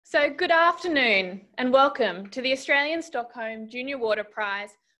So good afternoon and welcome to the Australian Stockholm Junior Water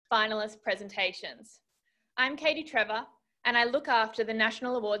Prize finalist presentations. I'm Katie Trevor and I look after the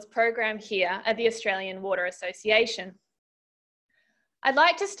National Awards program here at the Australian Water Association. I'd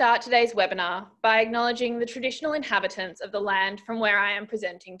like to start today's webinar by acknowledging the traditional inhabitants of the land from where I am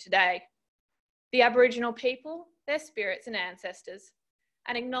presenting today, the Aboriginal people, their spirits and ancestors,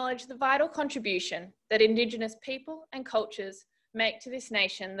 and acknowledge the vital contribution that Indigenous people and cultures make to this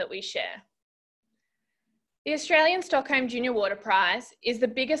nation that we share. The Australian Stockholm Junior Water Prize is the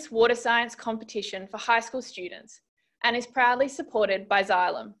biggest water science competition for high school students and is proudly supported by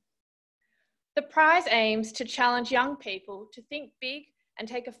Xylem. The prize aims to challenge young people to think big and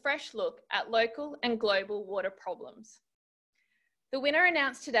take a fresh look at local and global water problems. The winner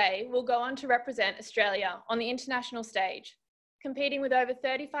announced today will go on to represent Australia on the international stage, competing with over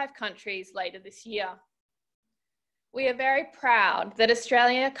 35 countries later this year. We are very proud that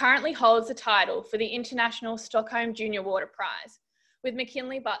Australia currently holds the title for the International Stockholm Junior Water Prize, with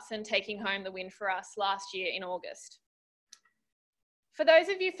McKinley Butson taking home the win for us last year in August. For those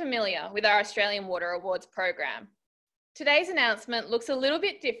of you familiar with our Australian Water Awards program, today's announcement looks a little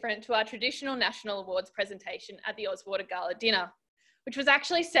bit different to our traditional National Awards presentation at the Ozwater Gala dinner, which was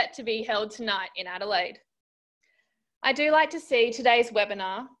actually set to be held tonight in Adelaide. I do like to see today's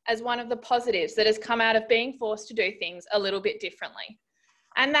webinar as one of the positives that has come out of being forced to do things a little bit differently.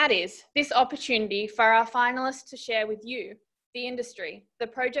 And that is this opportunity for our finalists to share with you, the industry, the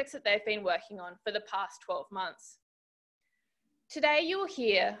projects that they've been working on for the past 12 months. Today you will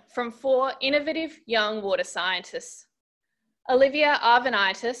hear from 4 innovative young water scientists: Olivia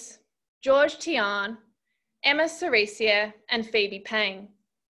Arvanitis, George Tian, Emma Cerisier, and Phoebe Payne.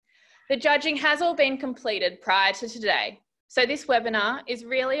 The judging has all been completed prior to today, so this webinar is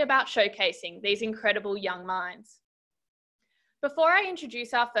really about showcasing these incredible young minds. Before I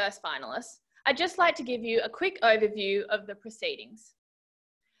introduce our first finalists, I'd just like to give you a quick overview of the proceedings.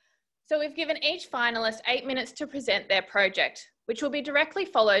 So we've given each finalist 8 minutes to present their project, which will be directly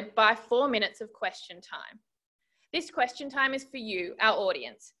followed by 4 minutes of question time. This question time is for you, our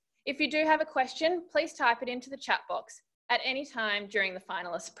audience. If you do have a question, please type it into the chat box at any time during the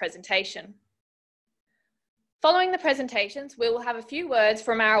finalist presentation. Following the presentations, we will have a few words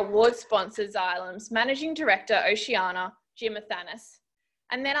from our award sponsor Xylem's Managing Director Oceania, Jim Athanas,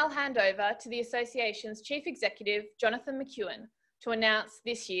 and then I'll hand over to the Association's Chief Executive, Jonathan McEwen, to announce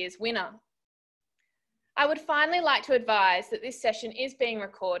this year's winner. I would finally like to advise that this session is being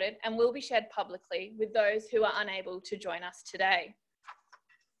recorded and will be shared publicly with those who are unable to join us today.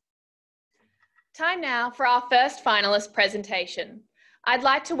 Time now for our first finalist presentation. I'd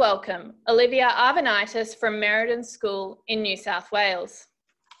like to welcome Olivia Arvanitis from Meriden School in New South Wales.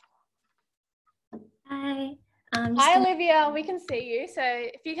 Hi. Hi Olivia, we can see you. So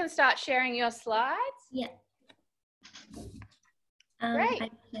if you can start sharing your slides. Yeah.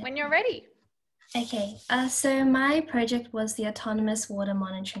 Great, when you're ready. Okay, so my project was the autonomous water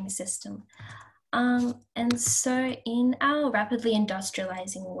monitoring system. And so in our rapidly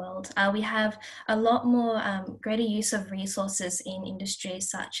industrializing world, we have a lot more greater use of resources in industries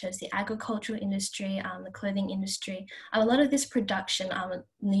such as the agricultural industry, the clothing industry. A lot of this production,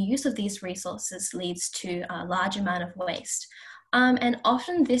 the use of these resources leads to a large amount of waste. And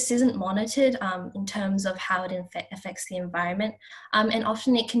often this isn't monitored in terms of how it affects the environment. And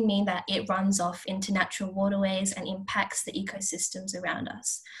often it can mean that it runs off into natural waterways and impacts the ecosystems around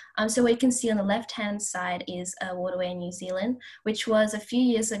us. So what you can see on the left-hand side is a waterway in New Zealand, which was a few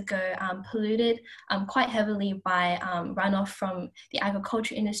years ago polluted quite heavily by runoff from the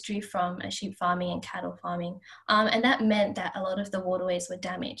agriculture industry, from sheep farming and cattle farming. And that meant that a lot of the waterways were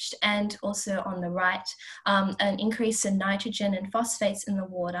damaged. And also on the right, an increase in nitrogen and phosphates in the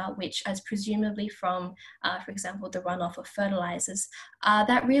water, which is presumably from, for example, the runoff of fertilizers,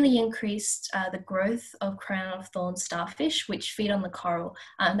 that really increased the growth of crown of thorn starfish, which feed on the coral.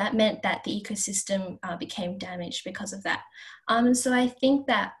 That meant that the ecosystem became damaged because of that. So I think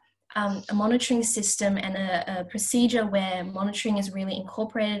that a monitoring system and a procedure where monitoring is really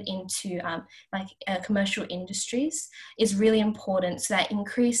incorporated into commercial industries is really important, so that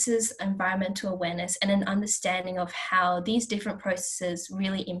increases environmental awareness and an understanding of how these different processes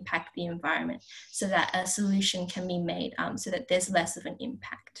really impact the environment, so that a solution can be made so that there's less of an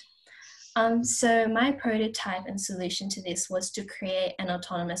impact. So my prototype and solution to this was to create an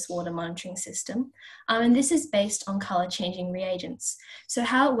autonomous water monitoring system. And this is based on color changing reagents. So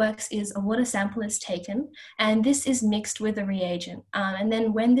how it works is a water sample is taken and this is mixed with a reagent. And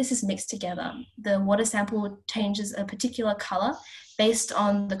then when this is mixed together, the water sample changes a particular color based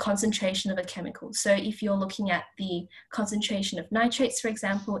on the concentration of a chemical. So if you're looking at the concentration of nitrates, for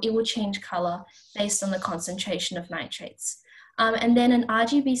example, it will change color based on the concentration of nitrates. And then an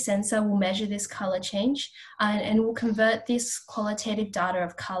RGB sensor will measure this color change and will convert this qualitative data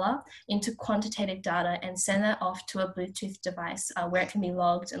of color into quantitative data and send that off to a Bluetooth device where it can be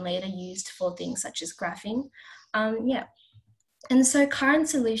logged and later used for things such as graphing. And so current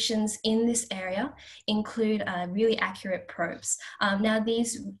solutions in this area include really accurate probes. Now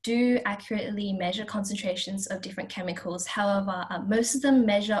these do accurately measure concentrations of different chemicals. However, most of them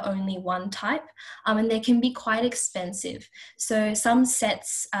measure only one type and they can be quite expensive. So some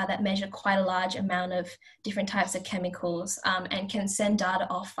sets that measure quite a large amount of different types of chemicals and can send data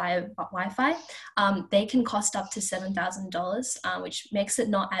off via Wi-Fi, they can cost up to $7,000, which makes it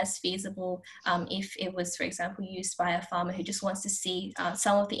not as feasible if it was, for example, used by a farmer who just wants to see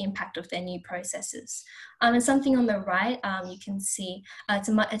some of the impact of their new processes. And something on the right, you can see it's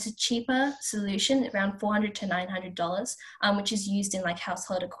a cheaper solution, around $400 to $900, which is used in like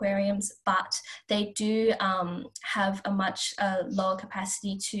household aquariums, but they do have a much lower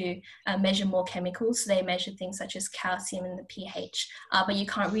capacity to measure more chemicals. So they measure things such as calcium and the pH, but you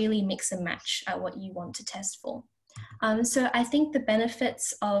can't really mix and match what you want to test for. So I think the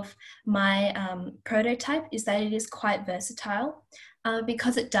benefits of my prototype is that it is quite versatile.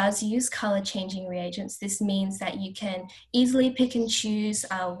 Because it does use color changing reagents, this means that you can easily pick and choose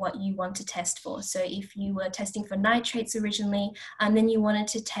what you want to test for. So if you were testing for nitrates originally, and then you wanted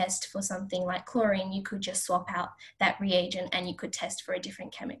to test for something like chlorine, you could just swap out that reagent and you could test for a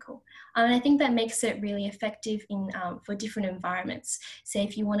different chemical. And I think that makes it really effective for different environments. Say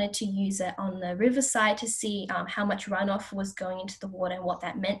if you wanted to use it on the riverside to see how much runoff was going into the water and what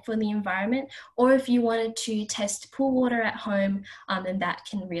that meant for the environment, or if you wanted to test pool water at home, then that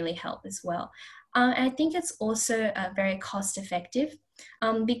can really help as well. And I think it's also very cost effective.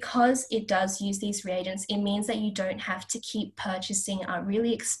 Because it does use these reagents, it means that you don't have to keep purchasing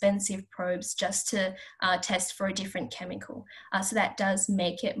really expensive probes just to test for a different chemical. So that does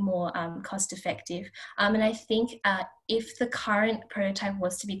make it more cost effective. And I think if the current prototype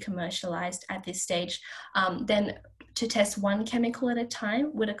was to be commercialized at this stage, then to test one chemical at a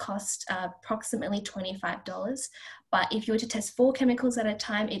time would have cost approximately $25. But if you were to test 4 chemicals at a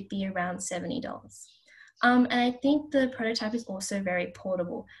time, it'd be around $70. And I think the prototype is also very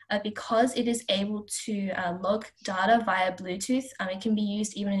portable because it is able to log data via Bluetooth. It can be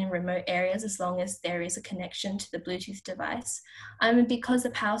used even in remote areas as long as there is a connection to the Bluetooth device. And because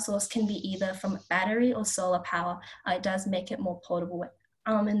the power source can be either from battery or solar power, it does make it more portable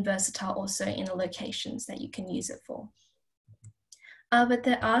and versatile also in the locations that you can use it for. But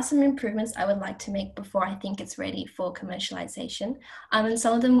there are some improvements I would like to make before I think it's ready for commercialization, and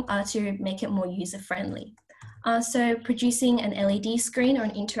some of them are to make it more user-friendly. So producing an LED screen or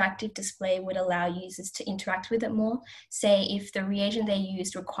an interactive display would allow users to interact with it more. Say if the reagent they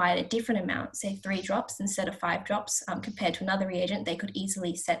used required a different amount, say 3 drops instead of 5 drops compared to another reagent, they could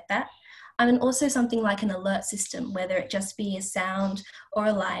easily set that. And also something like an alert system, whether it just be a sound or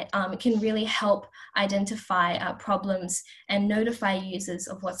a light, it can really help identify problems and notify users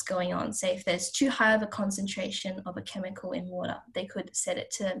of what's going on. Say if there's too high of a concentration of a chemical in water, they could set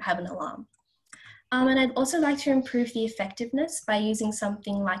it to have an alarm. And I'd also like to improve the effectiveness by using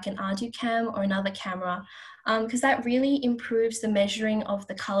something like an ArduCam or another camera, because that really improves the measuring of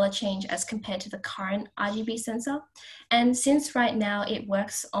the color change as compared to the current RGB sensor. And since right now it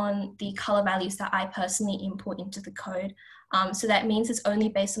works on the color values that I personally input into the code, so that means it's only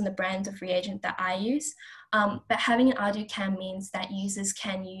based on the brand of reagent that I use. But having an ArduCam means that users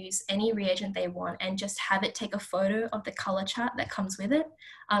can use any reagent they want and just have it take a photo of the color chart that comes with it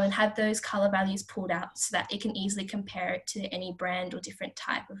and have those color values pulled out so that it can easily compare it to any brand or different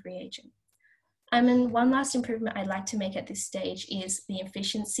type of reagent. And one last improvement I'd like to make at this stage is the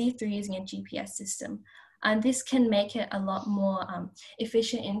efficiency through using a GPS system. And this can make it a lot more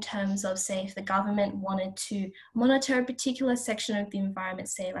efficient in terms of, say, if the government wanted to monitor a particular section of the environment,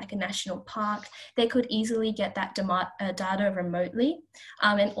 say like a national park, they could easily get that data remotely,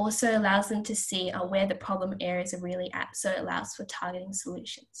 and also allows them to see where the problem areas are really at, so it allows for targeting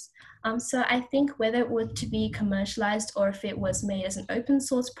solutions. So I think whether it were to be commercialized or if it was made as an open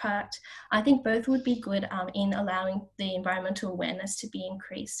source product, I think both would be good in allowing the environmental awareness to be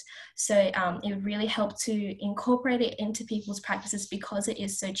increased. So it would really help to incorporate it into people's practices because it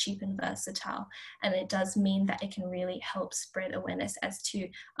is so cheap and versatile. And it does mean that it can really help spread awareness as to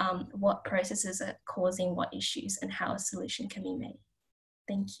what processes are causing what issues and how a solution can be made.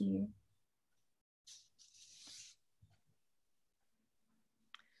 Thank you.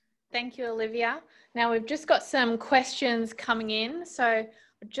 Thank you, Olivia. Now we've just got some questions coming in, so I'll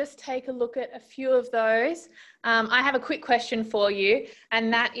just take a look at a few of those. I have a quick question for you,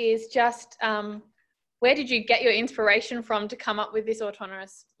 and that is just where did you get your inspiration from to come up with this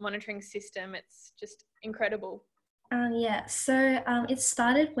autonomous monitoring system? It's just incredible. Yeah, so it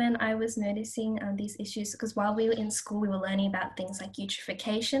started when I was noticing these issues because while we were in school, we were learning about things like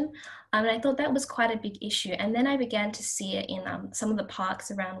eutrophication, and I thought that was quite a big issue. And then I began to see it in some of the parks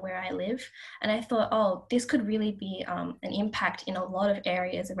around where I live, and I thought, oh, this could really be an impact in a lot of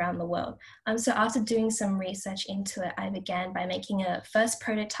areas around the world. So after doing some research into it, I began by making a first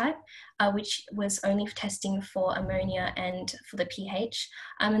prototype, which was only testing for ammonia and for the pH.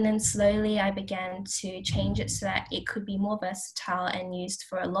 And then slowly I began to change it so that it could be more versatile and used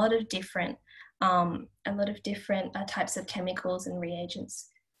for a lot of different types of chemicals and reagents.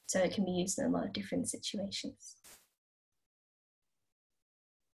 So it can be used in a lot of different situations.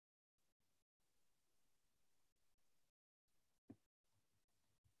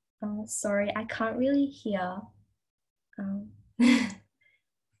 Sorry, I can't really hear.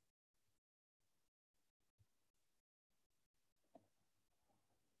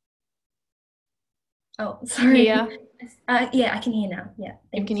 Oh, sorry. Yeah. Yeah, I can hear now. Yeah.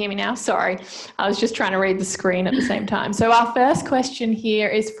 You can hear me now? Sorry. I was just trying to read the screen at the same time. So our first question here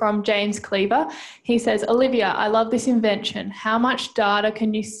is from James Cleaver. He says, Olivia, I love this invention. How much data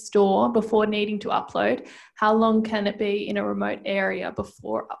can you store before needing to upload? How long can it be in a remote area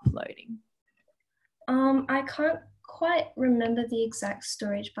before uploading? I can't quite remember the exact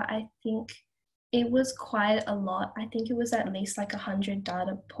storage, but I think it was quite a lot. I think it was at least like 100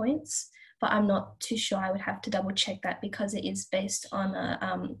 data points, but I'm not too sure. I would have to double check that because it is based on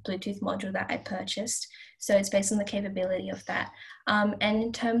a Bluetooth module that I purchased. So it's based on the capability of that. And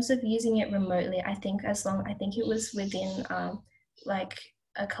in terms of using it remotely, I think it was within like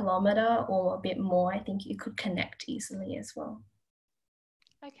a kilometer or a bit more, I think you could connect easily as well.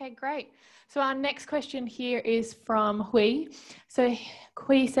 Okay, great. So our next question here is from Hui. So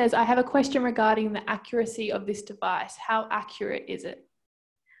Hui says, I have a question regarding the accuracy of this device. How accurate is it?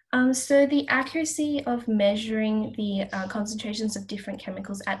 So the accuracy of measuring the concentrations of different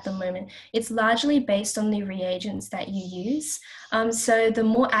chemicals at the moment, it's largely based on the reagents that you use. So the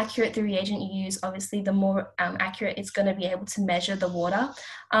more accurate the reagent you use, obviously the more accurate it's going to be able to measure the water.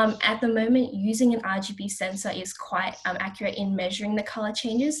 At the moment, using an RGB sensor is quite accurate in measuring the color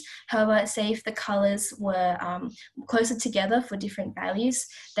changes. However, say if the colors were closer together for different values,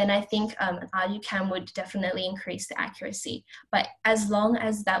 then I think an RGCam would definitely increase the accuracy. But as long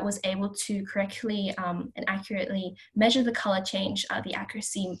as that was able to correctly and accurately measure the color change, the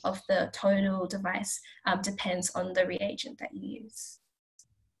accuracy of the total device depends on the reagent that you use.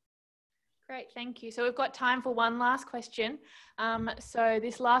 Great, thank you. So we've got time for one last question. So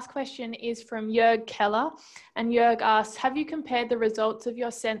this last question is from Jörg Keller, and Jörg asks, have you compared the results of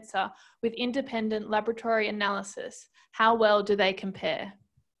your sensor with independent laboratory analysis? How well do they compare?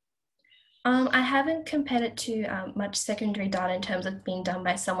 I haven't compared it to much secondary data in terms of being done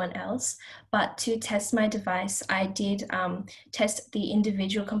by someone else, but to test my device, I did test the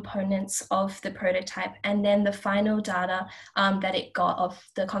individual components of the prototype and then the final data that it got of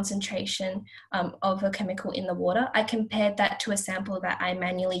the concentration of a chemical in the water. I compared that to a sample that I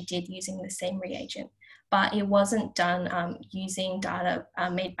manually did using the same reagent, but it wasn't done using data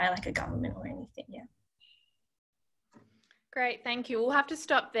made by like a government or anything, yeah. Great, thank you. We'll have to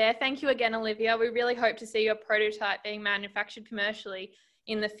stop there. Thank you again, Olivia. We really hope to see your prototype being manufactured commercially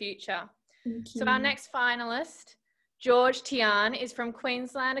in the future. So our next finalist, George Tian, is from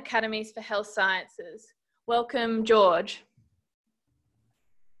Queensland Academies for Health Sciences. Welcome, George.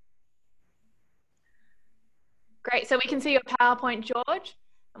 Great, so we can see your PowerPoint, George,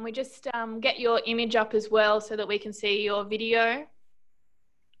 and we just get your image up as well so that we can see your video.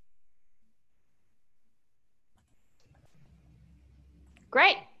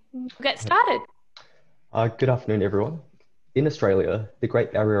 Great, we'll get started. Good afternoon, everyone. In Australia, the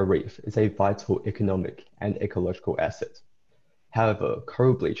Great Barrier Reef is a vital economic and ecological asset. However,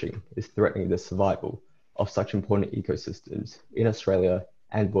 coral bleaching is threatening the survival of such important ecosystems in Australia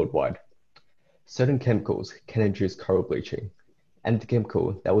and worldwide. Certain chemicals can induce coral bleaching, and the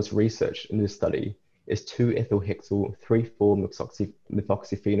chemical that was researched in this study is 2-ethylhexyl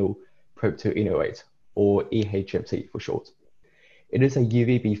 3,4-methoxyphenyl proptoenoate, or EHMT for short. It is a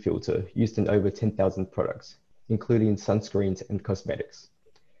UVB filter used in over 10,000 products, including sunscreens and cosmetics.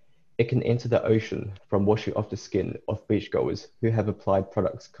 It can enter the ocean from washing off the skin of beachgoers who have applied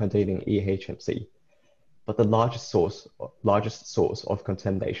products containing EHMC, but the largest source of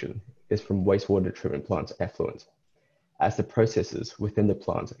contamination is from wastewater treatment plant effluent, as the processes within the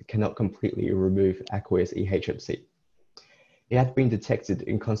plant cannot completely remove aqueous EHMC. It had been detected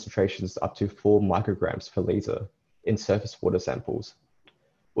in concentrations up to 4 micrograms per liter in surface water samples.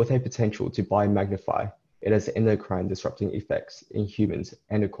 With a potential to biomagnify, it has endocrine disrupting effects in humans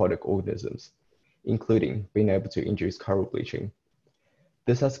and aquatic organisms, including being able to induce coral bleaching.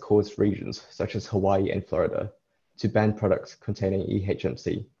 This has caused regions such as Hawaii and Florida to ban products containing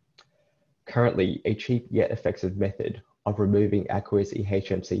EHMC. Currently, a cheap yet effective method of removing aqueous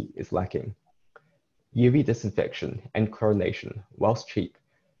EHMC is lacking. UV disinfection and chlorination, whilst cheap,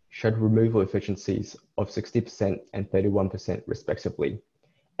 showed removal efficiencies of 60% and 31% respectively,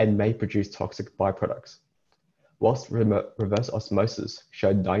 and may produce toxic byproducts. Whilst reverse osmosis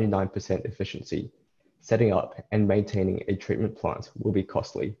showed 99% efficiency, setting up and maintaining a treatment plant will be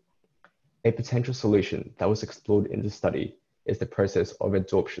costly. A potential solution that was explored in the study is the process of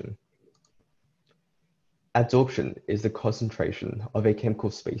adsorption. Adsorption is the concentration of a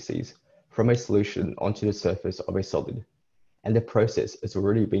chemical species from a solution onto the surface of a solid, and the process is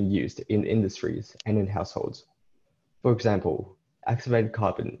already being used in industries and in households. For example, activated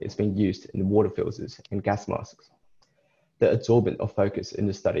carbon is being used in water filters and gas masks. The adsorbent of focus in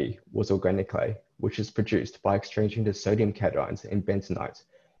the study was organic clay, which is produced by exchanging the sodium cations in bentonite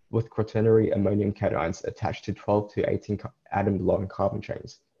with quaternary ammonium cations attached to 12 to 18 atom-long carbon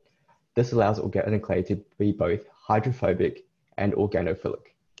chains. This allows organic clay to be both hydrophobic and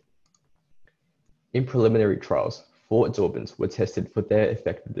organophilic. In preliminary trials, 4 adsorbents were tested for their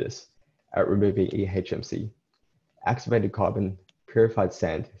effectiveness at removing EHMC: activated carbon, purified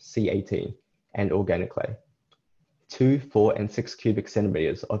sand, C18, and organic clay. 2, 4, and 6 cubic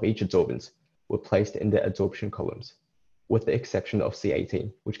centimeters of each adsorbent were placed in the adsorption columns, with the exception of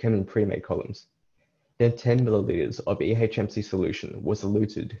C18, which came in pre-made columns. Then 10 milliliters of EHMC solution was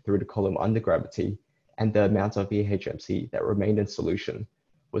eluted through the column under gravity, and the amount of EHMC that remained in solution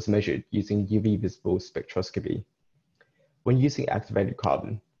was measured using UV visible spectroscopy. When using activated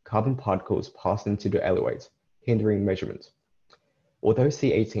carbon, carbon particles passed into the eluate, hindering measurement. Although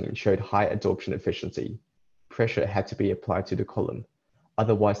C18 showed high adsorption efficiency, pressure had to be applied to the column,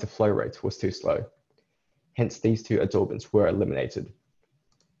 otherwise the flow rate was too slow. Hence, these 2 adsorbents were eliminated.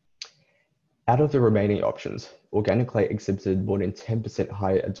 Out of the remaining options, organic clay exhibited more than 10%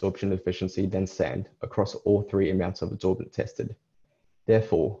 higher adsorption efficiency than sand across all 3 amounts of adsorbent tested.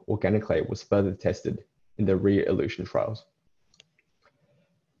 Therefore, organic clay was further tested in the re-elution trials.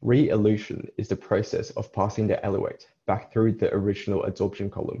 Re-elution is the process of passing the eluate back through the original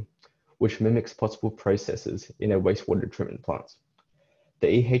adsorption column, which mimics possible processes in a wastewater treatment plant. The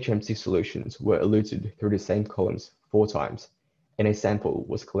EHMC solutions were eluted through the same columns 4 times, and a sample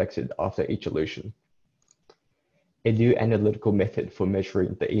was collected after each elution. A new analytical method for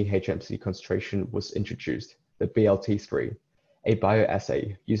measuring the EHMC concentration was introduced, the BLT screen, a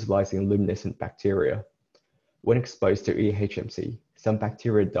bioassay utilizing luminescent bacteria. When exposed to EHMC, some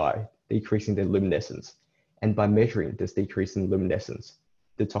bacteria die, decreasing their luminescence, and by measuring this decrease in luminescence,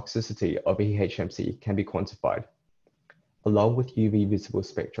 the toxicity of EHMC can be quantified. Along with UV visible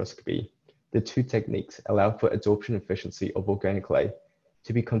spectroscopy, the 2 techniques allow for adsorption efficiency of organic clay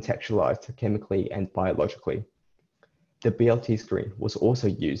to be contextualized chemically and biologically. The BLT screen was also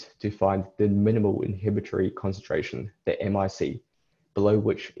used to find the minimal inhibitory concentration, the MIC, below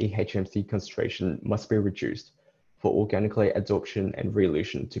which EHMC concentration must be reduced for organic clay adsorption and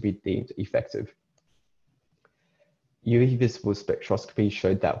re-elution to be deemed effective. UV visible spectroscopy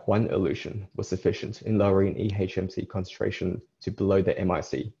showed that 1 elution was sufficient in lowering EHMC concentration to below the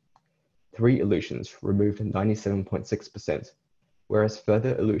MIC. 3 elutions removed 97.6%, whereas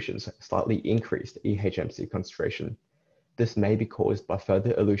further elutions slightly increased EHMC concentration. This may be caused by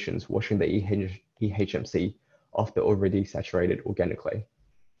further elutions washing the EHMC off the already saturated organic clay.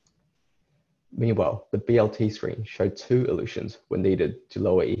 Meanwhile, the BLT screen showed 2 elutions were needed to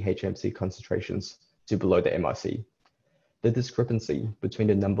lower EHMC concentrations to below the MIC. The discrepancy between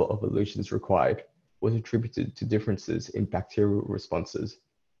the number of elutions required was attributed to differences in bacterial responses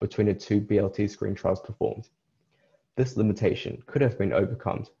between the 2 BLT screen trials performed. This limitation could have been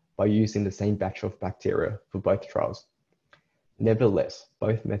overcome by using the same batch of bacteria for both trials. Nevertheless,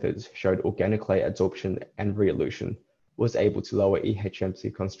 both methods showed organic clay adsorption and re-elution was able to lower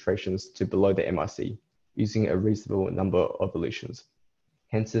EHMC concentrations to below the MIC using a reasonable number of evolutions.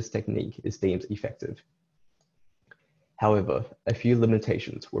 Hence, this technique is deemed effective. However, a few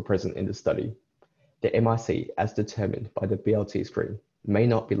limitations were present in the study. The MIC, as determined by the BLT screen, may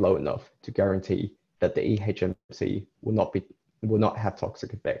not be low enough to guarantee that the EHMC will not have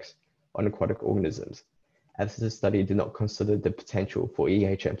toxic effects on aquatic organisms, as the study did not consider the potential for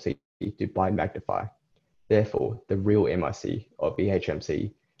EHMC to bimagnify. Therefore, the real MIC of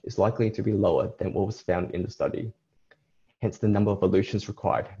EHMC is likely to be lower than what was found in the study. Hence, the number of elutions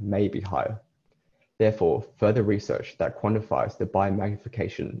required may be higher. Therefore, further research that quantifies the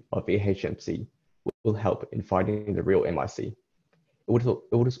biomagnification of EHMC will help in finding the real MIC.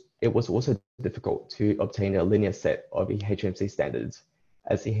 It was also difficult to obtain a linear set of EHMC standards,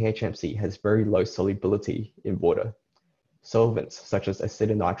 as EHMC has very low solubility in water. Solvents such as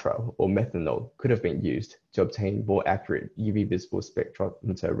acetonitrile or methanol could have been used to obtain more accurate UV visible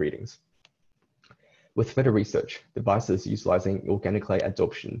spectrometer readings. With further research, devices utilizing organic clay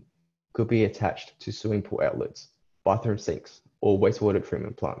adsorption could be attached to swimming pool outlets, bathroom sinks, or wastewater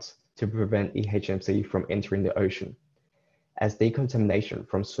treatment plants to prevent EHMC from entering the ocean. As contamination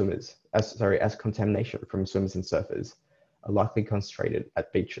from swimmers and surfers are likely concentrated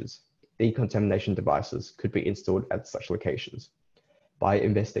at beaches, decontamination devices could be installed at such locations. By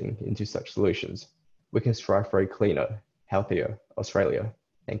investing into such solutions, we can strive for a cleaner, healthier Australia.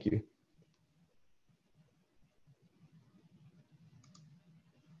 Thank you.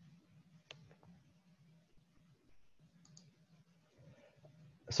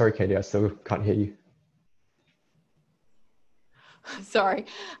 Sorry, Katie, I still can't hear you. Sorry.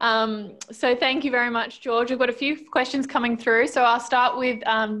 So thank you very much, George. We've got a few questions coming through. So I'll start with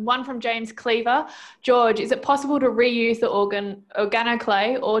one from James Cleaver. George, is it possible to reuse the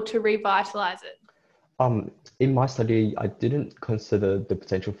organoclay or to revitalise it? In my study, I didn't consider the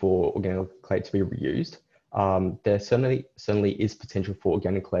potential for organic clay to be reused. There certainly is potential for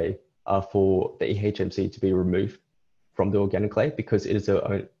organic clay for the EHMC to be removed from the organic clay because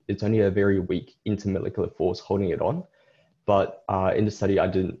it's only a very weak intermolecular force holding it on. But in the study, I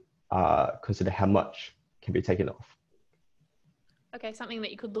didn't consider how much can be taken off. Okay, something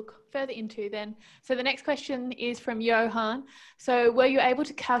that you could look further into then. So the next question is from Johan. So were you able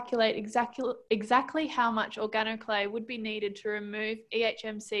to calculate exactly how much organoclay would be needed to remove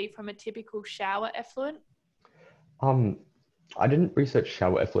EHMC from a typical shower effluent? I didn't research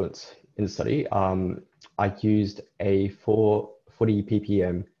shower effluents in the study. I used a 40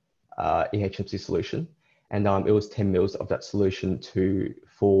 ppm EHMC solution, and it was 10 mils of that solution to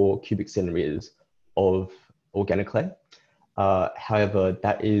 4 cubic centimeters of organic clay. However,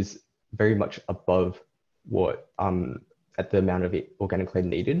 that is very much above what at the amount of organic clay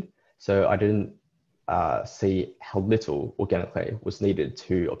needed. So I didn't see how little organic clay was needed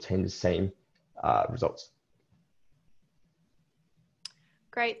to obtain the same results.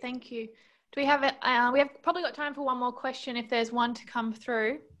 Great, thank you. Do we have it? We have probably got time for one more question if there's one to come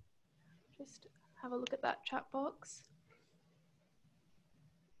through. Just have a look at that chat box.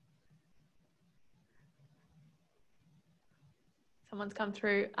 Someone's come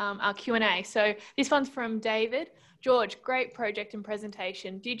through our Q&A. So this one's from David. George, great project and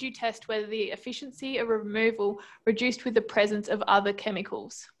presentation. Did you test whether the efficiency of removal reduced with the presence of other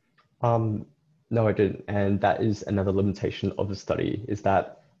chemicals? No, I didn't. And that is another limitation of the study, is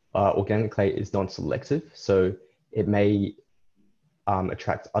that organic clay is non-selective. So it may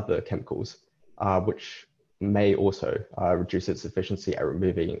attract other chemicals, which may also reduce its efficiency at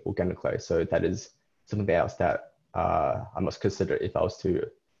removing organic clay. So that is something else that I must consider if I was to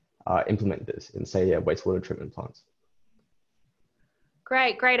implement this in, say, wastewater treatment plants.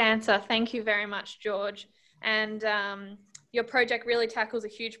 Great answer. Thank you very much, George. And your project really tackles a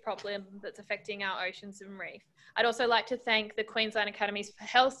huge problem that's affecting our oceans and reef. I'd also like to thank the Queensland Academies for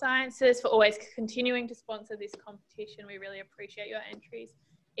Health Sciences for always continuing to sponsor this competition. We really appreciate your entries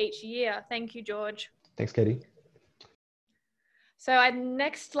each year. Thank you, George. Thanks, Katie. So I'd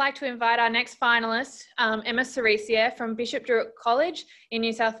next like to invite our next finalist, Emma Cerisier from Bishop Druitt College in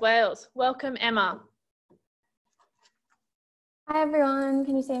New South Wales. Welcome, Emma. Hi everyone,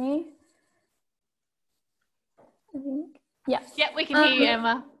 can you see me? I think. Yeah. Yep, we can hear you,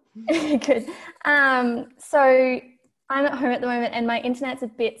 Emma. Good. So I'm at home at the moment and my internet's a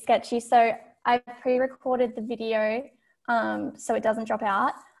bit sketchy, so I've pre-recorded the video so it doesn't drop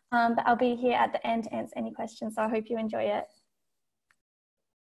out, but I'll be here at the end to answer any questions, so I hope you enjoy it.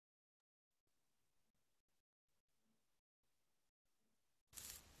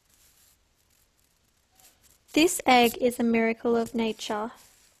 This egg is a miracle of nature.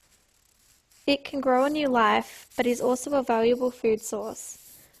 It can grow a new life, but is also a valuable food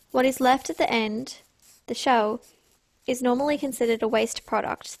source. What is left at the end, the shell, is normally considered a waste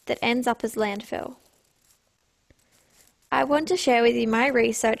product that ends up as landfill. I want to share with you my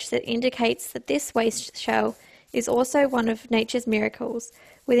research that indicates that this waste shell is also one of nature's miracles,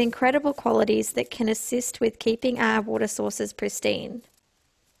 with incredible qualities that can assist with keeping our water sources pristine.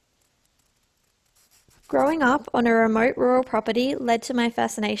 Growing up on a remote rural property led to my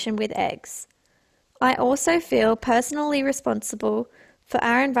fascination with eggs. I also feel personally responsible for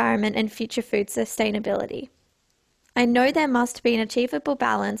our environment and future food sustainability. I know there must be an achievable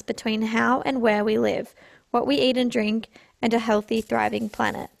balance between how and where we live, what we eat and drink, and a healthy, thriving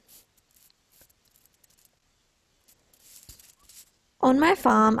planet. On my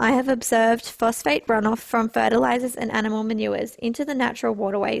farm, I have observed phosphate runoff from fertilizers and animal manures into the natural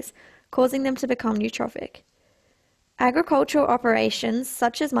waterways, causing them to become eutrophic. Agricultural operations,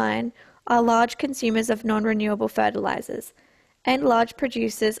 such as mine, are large consumers of non-renewable fertilizers and large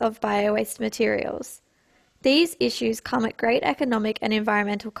producers of bio-waste materials. These issues come at great economic and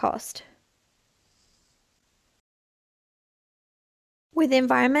environmental cost. With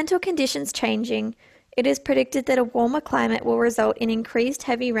environmental conditions changing, it is predicted that a warmer climate will result in increased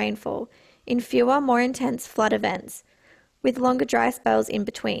heavy rainfall, in fewer, more intense flood events, with longer dry spells in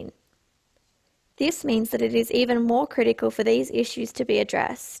between. This means that it is even more critical for these issues to be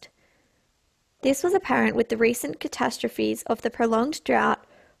addressed. This was apparent with the recent catastrophes of the prolonged drought,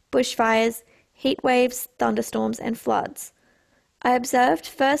 bushfires, heat waves, thunderstorms, and floods. I observed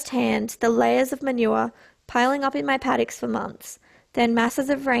firsthand the layers of manure piling up in my paddocks for months, then masses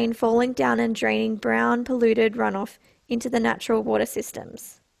of rain falling down and draining brown, polluted runoff into the natural water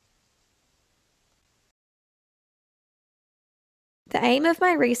systems. The aim of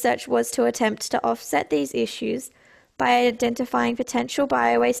my research was to attempt to offset these issues by identifying potential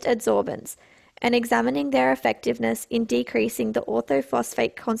biowaste adsorbents and examining their effectiveness in decreasing the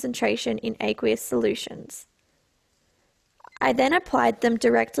orthophosphate concentration in aqueous solutions. I then applied them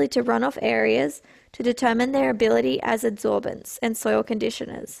directly to runoff areas to determine their ability as adsorbents and soil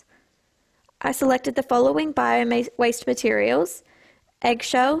conditioners. I selected the following bio-waste materials: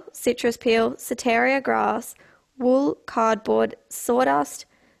 eggshell, citrus peel, Setaria grass, wool, cardboard, sawdust,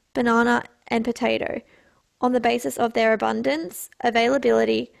 banana, and potato, on the basis of their abundance,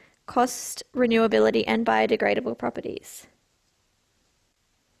 availability, cost, renewability, and biodegradable properties.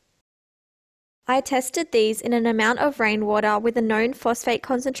 I tested these in an amount of rainwater with a known phosphate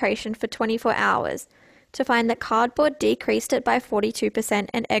concentration for 24 hours to find that cardboard decreased it by 42%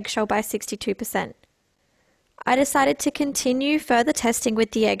 and eggshell by 62%. I decided to continue further testing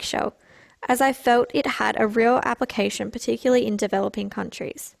with the eggshell, as I felt it had a real application, particularly in developing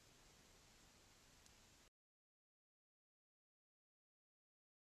countries.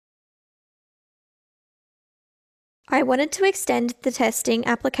 I wanted to extend the testing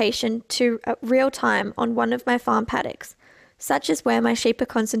application to real time on one of my farm paddocks, such as where my sheep are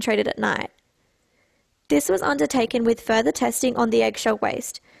concentrated at night. This was undertaken with further testing on the eggshell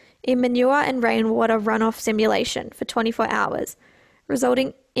waste in manure and rainwater runoff simulation for 24 hours,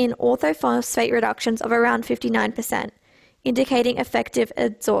 resulting in orthophosphate reductions of around 59%, indicating effective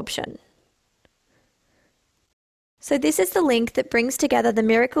adsorption. So this is the link that brings together the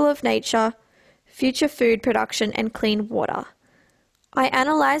miracle of nature, future food production, and clean water. I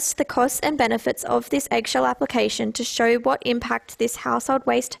analysed the costs and benefits of this eggshell application to show what impact this household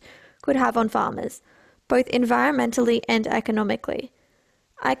waste could have on farmers, both environmentally and economically.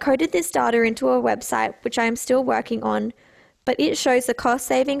 I coded this data into a website, which I am still working on, but it shows the cost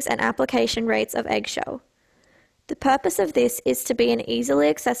savings and application rates of eggshell. The purpose of this is to be an easily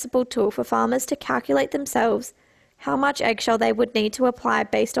accessible tool for farmers to calculate themselves how much eggshell they would need to apply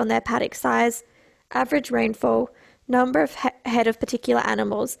based on their paddock size, average rainfall, number of head of particular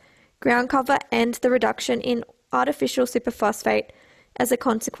animals, ground cover, and the reduction in artificial superphosphate as a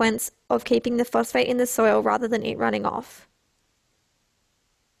consequence of keeping the phosphate in the soil rather than it running off.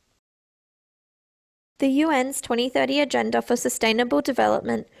 The UN's 2030 Agenda for Sustainable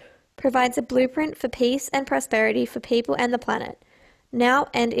Development provides a blueprint for peace and prosperity for people and the planet, now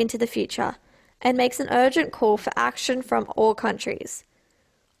and into the future, and makes an urgent call for action from all countries.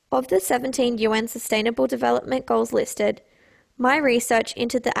 Of the 17 UN Sustainable Development Goals listed, my research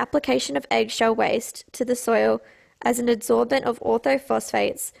into the application of eggshell waste to the soil as an adsorbent of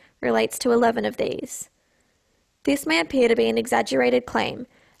orthophosphates relates to 11 of these. This may appear to be an exaggerated claim,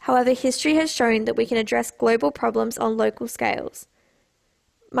 however, history has shown that we can address global problems on local scales.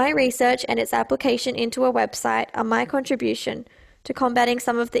 My research and its application into a website are my contribution to combating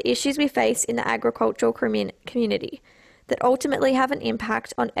some of the issues we face in the agricultural community, that ultimately have an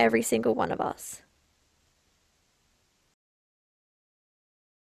impact on every single one of us.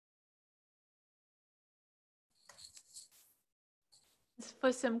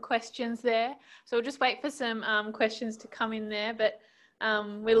 For some questions there. So we'll just wait for some questions to come in there, but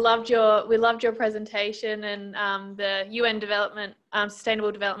we loved your presentation and the UN development,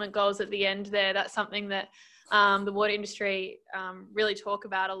 sustainable development goals at the end there. That's something that the water industry really talk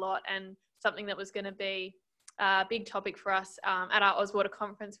about a lot, and something that was going to be a big topic for us at our Ozwater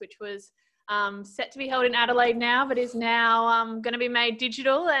conference, which was set to be held in Adelaide now, but is now going to be made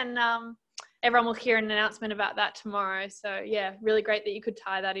digital, and everyone will hear an announcement about that tomorrow. So yeah, really great that you could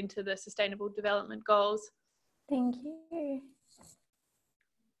tie that into the sustainable development goals. Thank you.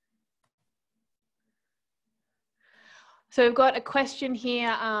 So we've got a question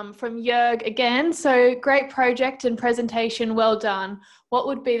here from Jörg again. So great project and presentation, well done. What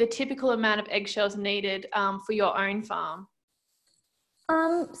would be the typical amount of eggshells needed for your own farm?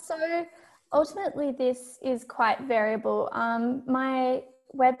 So ultimately this is quite variable. My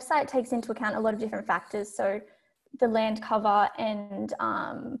website takes into account a lot of different factors. So the land cover and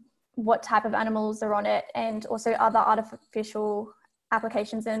what type of animals are on it, and also other artificial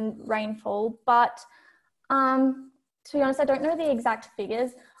applications and rainfall. But to be honest, I don't know the exact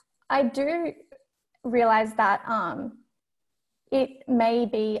figures. I do realize that it may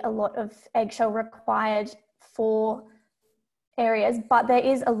be a lot of eggshell required for areas, but there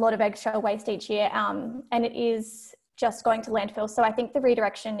is a lot of eggshell waste each year, and it is just going to landfill. So I think the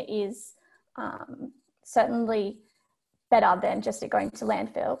redirection is certainly better than just it going to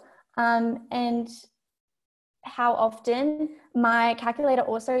landfill. And how often, my calculator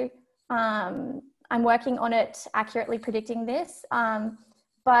also, I'm working on it accurately predicting this,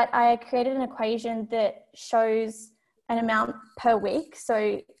 but I created an equation that shows an amount per week.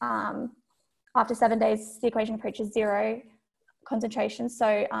 So after 7 days, the equation approaches zero concentration.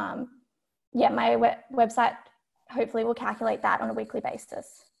 So yeah, my website hopefully will calculate that on a weekly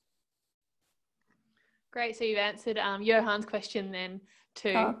basis. Great, so you've answered Johan's question then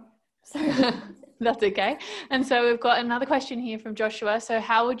too. Oh, sorry. That's okay. And so we've got another question here from Joshua. So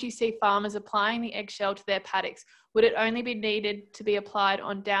how would you see farmers applying the eggshell to their paddocks? Would it only be needed to be applied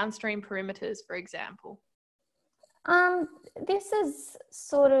on downstream perimeters, for example? This is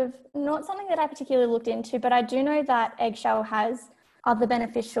sort of not something that I particularly looked into, but I do know that eggshell has other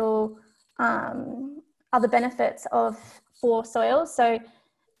beneficial, other benefits for soil. So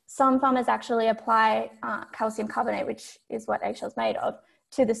some farmers actually apply calcium carbonate, which is what eggshell's made of,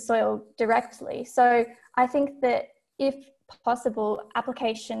 to the soil directly. So I think that if possible,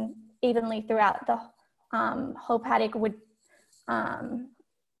 application evenly throughout the whole paddock would,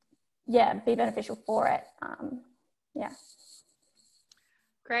 yeah, be beneficial for it. Yeah.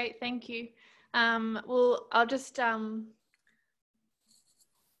 Great, thank you. Well, I'll just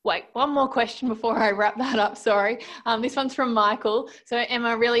wait, one more question before I wrap that up, sorry. This one's from Michael. So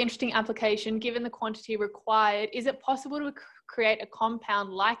Emma, really interesting application. Given the quantity required, is it possible to create a compound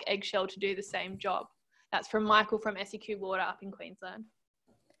like eggshell to do the same job? That's from Michael from SEQ Water up in Queensland.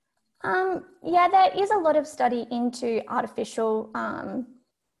 Yeah, there is a lot of study into artificial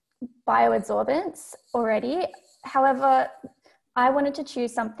bioadsorbents already. However, I wanted to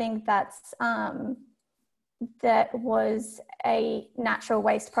choose something that's that was a natural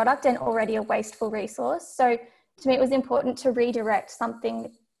waste product and already a wasteful resource. So to me, it was important to redirect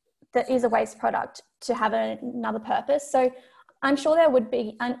something that is a waste product to have another purpose. So I'm sure there would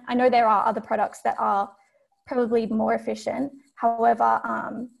be, and I know there are other products that are probably more efficient. However,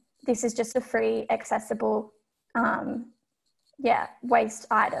 this is just a free, accessible, yeah, waste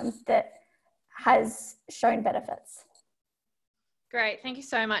item that has shown benefits. Great, thank you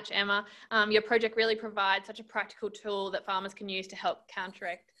so much, Emma. Your project really provides such a practical tool that farmers can use to help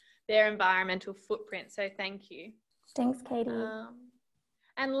counteract their environmental footprint, so thank you. Thanks, Katie.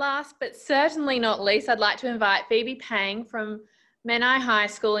 And last but certainly not least, I'd like to invite Phoebe Pang from Menai High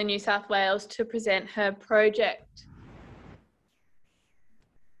School in New South Wales to present her project.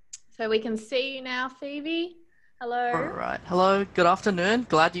 So we can see you now, Phoebe. Hello. All right. Hello. Good afternoon.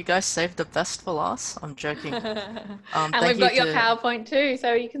 Glad you guys saved the best for last. I'm joking. And we've got your PowerPoint too,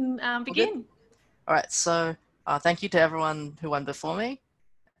 so you can begin. All right. So thank you to everyone who went before me,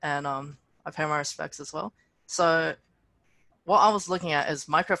 and I pay my respects as well. So what I was looking at is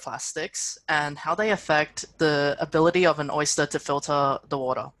microplastics and how they affect the ability of an oyster to filter the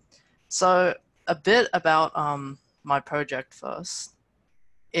water. So a bit about my project first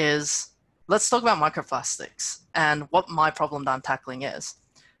is, let's talk about microplastics and what my problem that I'm tackling is.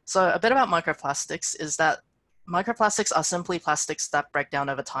 So a bit about microplastics is that microplastics are simply plastics that break down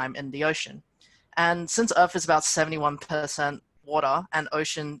over time in the ocean. And since Earth is about 71% water and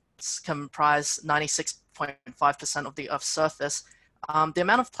oceans comprise 96.5% of the Earth's surface, the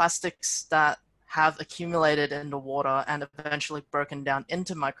amount of plastics that have accumulated in the water and eventually broken down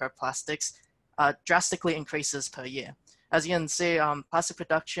into microplastics drastically increases per year. As you can see, plastic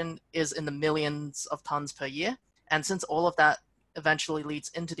production is in the millions of tons per year. And since all of that eventually leads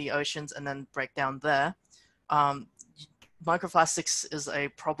into the oceans and then break down there, microplastics is a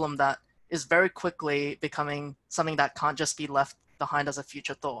problem that is very quickly becoming something that can't just be left behind as a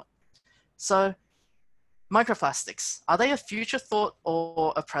future thought. So microplastics, are they a future thought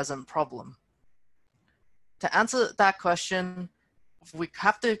or a present problem? To answer that question, we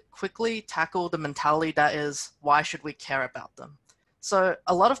have to quickly tackle the mentality that is, why should we care about them? So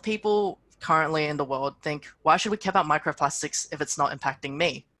a lot of people currently in the world think, why should we care about microplastics if it's not impacting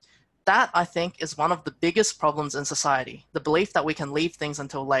me? That, I think, is one of the biggest problems in society, the belief that we can leave things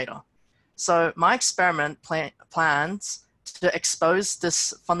until later. So my experiment plans to expose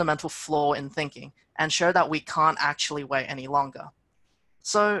this fundamental flaw in thinking and show that we can't actually wait any longer.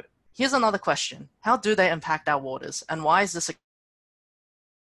 So here's another question. How do they impact our waters, and why is this a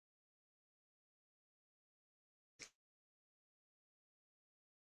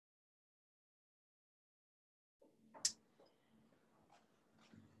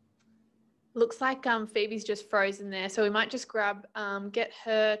Looks like Phoebe's just frozen there, so we might just get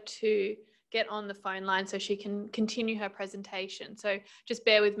her to get on the phone line so she can continue her presentation. So just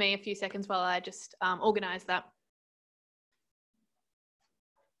bear with me a few seconds while I just organise that.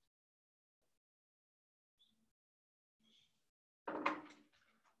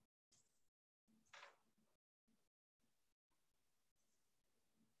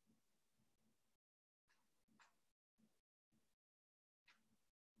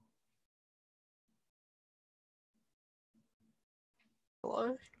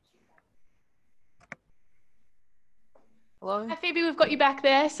 Hello? Hello? Hi Phoebe, we've got you back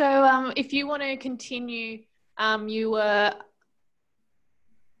there. So if you want to continue, you were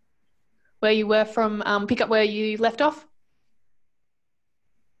where you were from, pick up where you left off.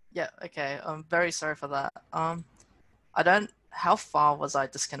 Yeah, okay. I'm very sorry for that. How far was I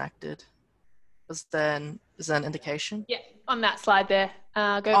disconnected? Is there an indication? Yeah, on that slide there.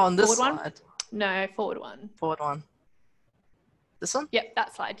 Go on this forward one. slide? No, forward one. Forward one. This one? Yep,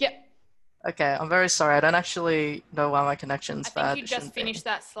 that slide. Yep. Okay, I'm very sorry. I don't actually know why my connection's bad. I think you just finished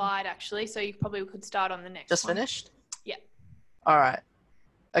that slide actually, so you probably could start on the next one. Just finished? Yeah. All right.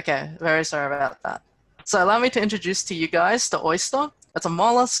 Okay, very sorry about that. So allow me to introduce to you guys the oyster. It's a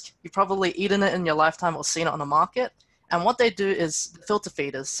mollusk. You've probably eaten it in your lifetime or seen it on the market. And what they do is filter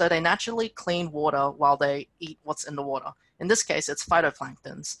feeders. So they naturally clean water while they eat what's in the water. In this case, it's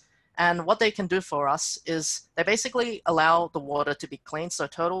phytoplanktons. And what they can do for us is they basically allow the water to be clean so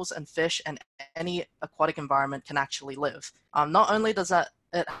turtles and fish and any aquatic environment can actually live. Not only does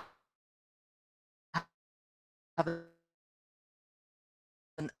it have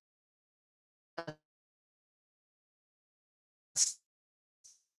an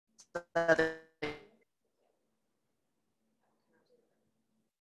aesthetic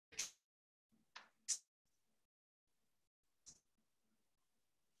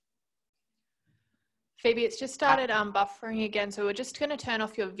Phoebe, it's just started buffering again, so we're just going to turn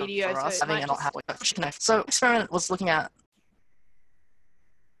off your video. for us, so having not have like connect. So experiment was looking at.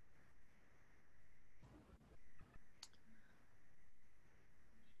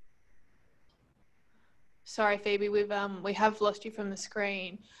 Sorry, Phoebe, we have lost you from the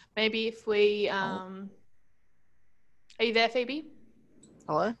screen. Maybe if we are you there, Phoebe?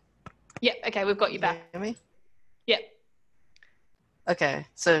 Hello? Yeah, okay, we've got you back. Can you hear me? Yeah. Okay,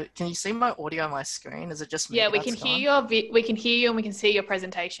 so can you see my audio on my screen? Is it just me? Yeah, we can hear we can hear you and we can see your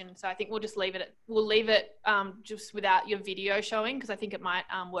presentation. So I think we'll just leave it just without your video showing because I think it might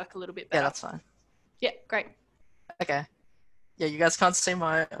work a little bit better. Yeah, that's fine. Yeah, great. Okay. Yeah, you guys can't see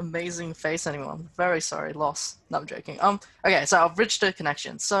my amazing face anymore. I'm very sorry, loss. No, I'm joking. Okay, so I've bridged the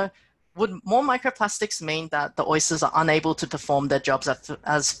connection. So would more microplastics mean that the oysters are unable to perform their jobs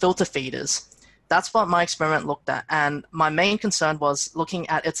as filter feeders? That's what my experiment looked at, and my main concern was looking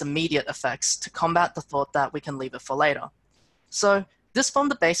at its immediate effects to combat the thought that we can leave it for later. So this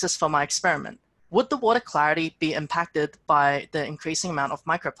formed the basis for my experiment. Would the water clarity be impacted by the increasing amount of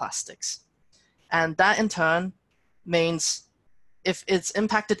microplastics? And that in turn means if it's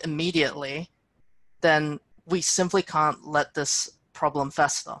impacted immediately, then we simply can't let this problem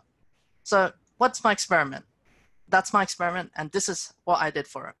fester. So what's my experiment? That's my experiment, and this is what I did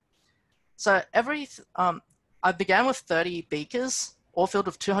for it. So I began with 30 beakers, all filled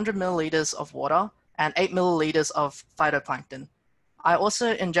with 200 milliliters of water and 8 milliliters of phytoplankton. I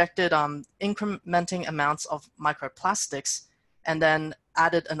also injected incrementing amounts of microplastics and then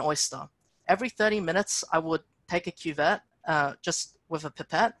added an oyster. Every 30 minutes, I would take a cuvette just with a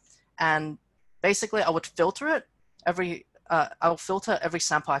pipette, and basically I would filter it. I'll filter every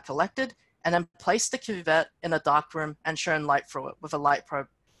sample I collected, and then place the cuvette in a dark room and shine light through it with a light probe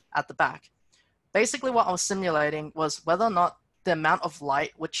at the back. Basically, what I was simulating was whether or not the amount of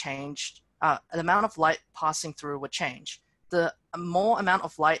light would change, the amount of light passing through would change. The more amount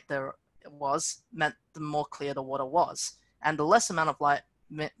of light there was meant the more clear the water was, and the less amount of light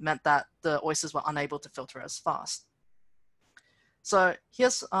meant that the oysters were unable to filter as fast. So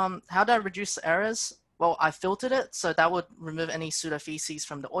here's how did I reduce the errors? Well, I filtered it, so that would remove any pseudofeces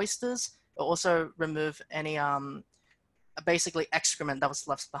from the oysters. It also remove any basically excrement that was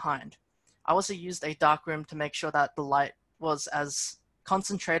left behind. I also used a dark room to make sure that the light was as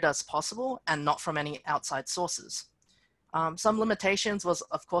concentrated as possible and not from any outside sources. Some limitations was,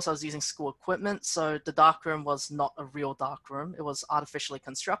 of course, I was using school equipment, so the dark room was not a real dark room. It was artificially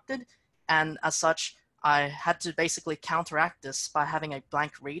constructed, and as such, I had to basically counteract this by having a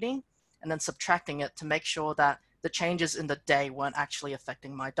blank reading and then subtracting it to make sure that the changes in the day weren't actually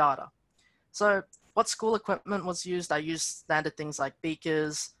affecting my data. So what school equipment was used? I used standard things like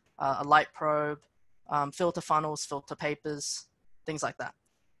beakers, a light probe, filter funnels, filter papers, things like that.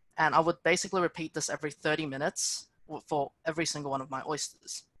 And I would basically repeat this every 30 minutes for every single one of my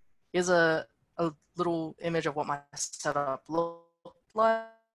oysters. Here's a little image of what my setup looked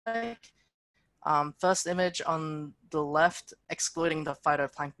like. First image on the left, excluding the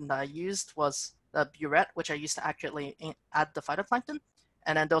phytoplankton that I used, was the burette, which I used to accurately add the phytoplankton.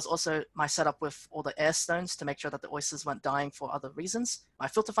 And then there was also my setup with all the air stones to make sure that the oysters weren't dying for other reasons, my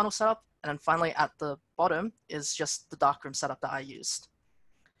filter funnel setup, and then finally at the bottom is just the darkroom setup that I used.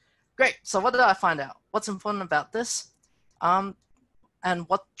 Great, so what did I find out? What's important about this? And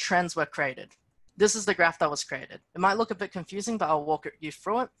what trends were created? This is the graph that was created. It might look a bit confusing, but I'll walk you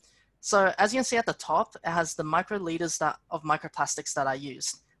through it. So as you can see at the top, it has the microliters of microplastics that I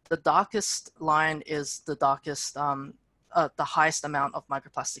used. The darkest line is the darkest, the highest amount of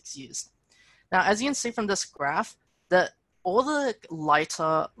microplastics used. Now, as you can see from this graph, that all the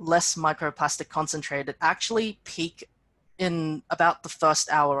lighter, less microplastic concentrated actually peak in about the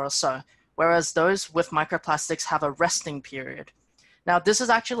first hour or so, whereas those with microplastics have a resting period. Now, this is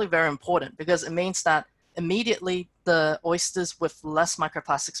actually very important because it means that immediately the oysters with less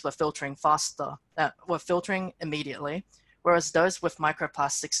microplastics were filtering faster, were filtering immediately, whereas those with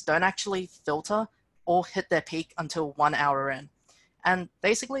microplastics don't actually filter or hit their peak until 1 hour in. And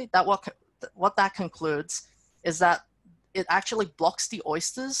basically that what that concludes is that it actually blocks the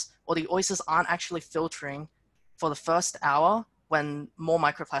oysters, or the oysters aren't actually filtering for the first hour when more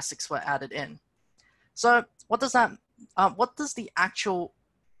microplastics were added in. So what does that, what were the actual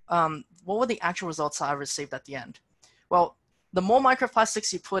results that I received at the end? Well, the more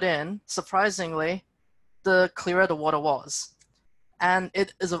microplastics you put in, surprisingly, the clearer the water was. And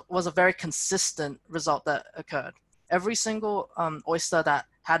it was a very consistent result that occurred. Every single oyster that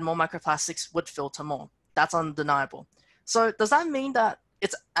had more microplastics would filter more. That's undeniable. So does that mean that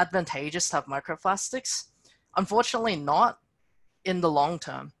it's advantageous to have microplastics? Unfortunately not in the long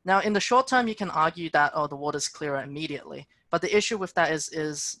term. Now, in the short term, you can argue that, oh, the water's clearer immediately. But the issue with that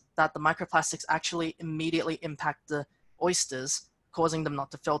is that the microplastics actually immediately impact the oysters, causing them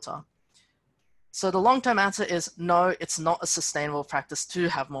not to filter. So the long-term answer is no, it's not a sustainable practice to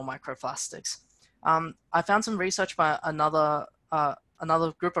have more microplastics. I found some research by another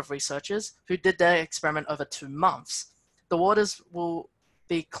group of researchers who did their experiment over 2 months. The waters will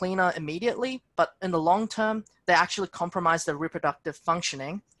be cleaner immediately, but in the long term, they actually compromise their reproductive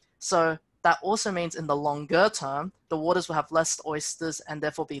functioning. So that also means in the longer term, the waters will have less oysters and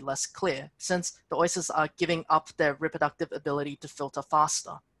therefore be less clear, since the oysters are giving up their reproductive ability to filter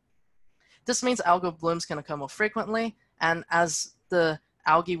faster. This means algal blooms can occur more frequently, and as the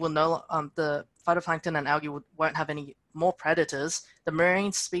algae will the phytoplankton and algae won't have any more predators, the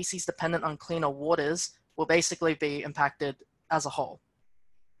marine species dependent on cleaner waters will basically be impacted as a whole.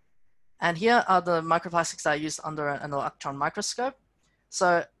 And here are the microplastics that I used under an electron microscope.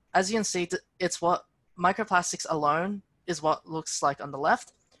 So as you can see, it's what microplastics alone is what looks like on the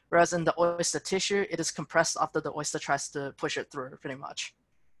left, whereas in the oyster tissue, it is compressed after the oyster tries to push it through, pretty much.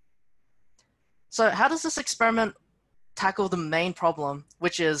 So how does this experiment tackle the main problem,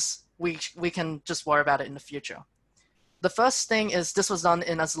 which is we can just worry about it in the future? The first thing is this was done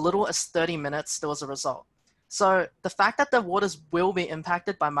in as little as 30 minutes, there was a result. So the fact that the waters will be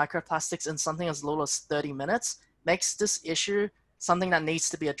impacted by microplastics in something as little as 30 minutes makes this issue something that needs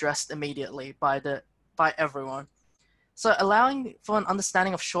to be addressed immediately by everyone. So allowing for an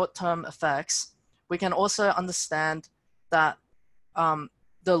understanding of short-term effects, we can also understand that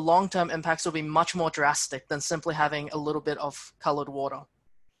the long-term impacts will be much more drastic than simply having a little bit of colored water.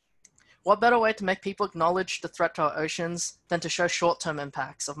 What better way to make people acknowledge the threat to our oceans than to show short-term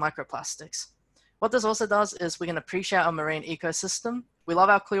impacts of microplastics? What this also does is we can appreciate our marine ecosystem. We love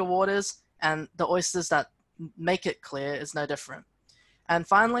our clear waters, and the oysters that make it clear is no different. And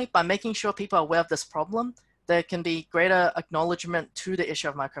finally, by making sure people are aware of this problem, there can be greater acknowledgement to the issue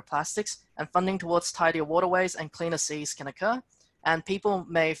of microplastics, and funding towards tidier waterways and cleaner seas can occur, and people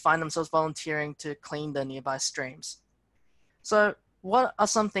may find themselves volunteering to clean their nearby streams. So what are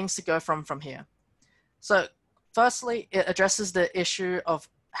some things to go from here? So firstly, it addresses the issue of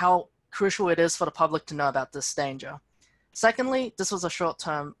how crucial it is for the public to know about this danger. Secondly, this was a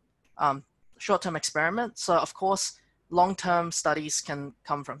short-term experiment, so of course, long-term studies can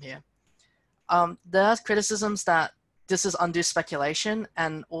come from here. There are criticisms that this is undue speculation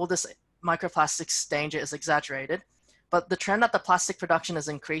and all this microplastics danger is exaggerated, but the trend that the plastic production is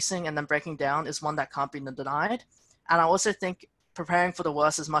increasing and then breaking down is one that can't be denied. And I also think preparing for the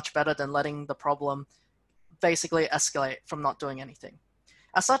worst is much better than letting the problem basically escalate from not doing anything.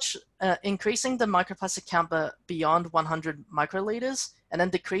 As such, increasing the microplastic count beyond 100 microliters and then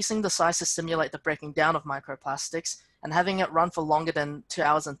decreasing the size to stimulate the breaking down of microplastics and having it run for longer than 2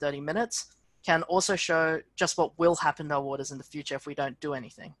 hours and 30 minutes can also show just what will happen to our waters in the future if we don't do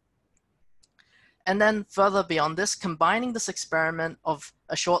anything. And then further beyond this, combining this experiment of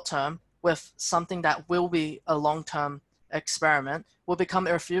a short term with something that will be a long-term experiment will become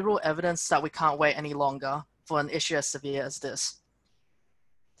irrefutable evidence that we can't wait any longer for an issue as severe as this.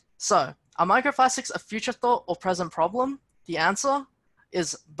 So, are microplastics a future thought or present problem? The answer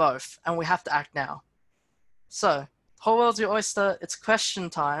is both, and we have to act now. So, whole world's your oyster, it's question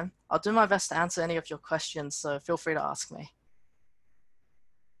time. I'll do my best to answer any of your questions, so feel free to ask me.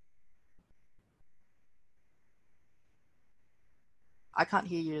 I can't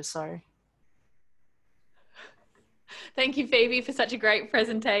hear you, sorry. Thank you, Phoebe, for such a great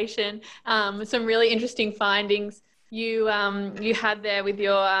presentation. Some really interesting findings you had there with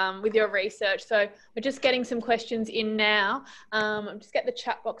your research. So we're just getting some questions in now. Just get the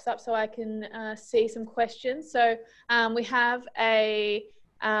chat box up so I can see some questions. So we have a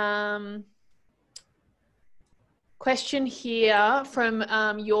question here from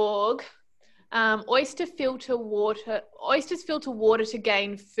Jorg. Oysters filter water to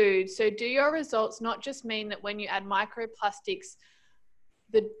gain food. So do your results not just mean that when you add microplastics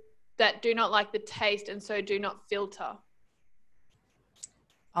that do not like the taste and so do not filter?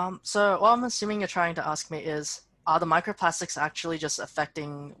 So what I'm assuming you're trying to ask me is, are the microplastics actually just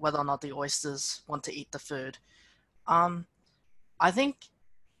affecting whether or not the oysters want to eat the food? I think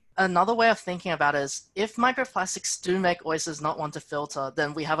another way of thinking about it is, if microplastics do make oysters not want to filter,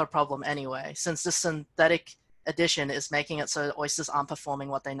 then we have a problem anyway, since this synthetic addition is making it so oysters aren't performing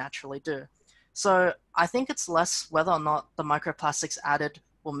what they naturally do. So I think it's less whether or not the microplastics added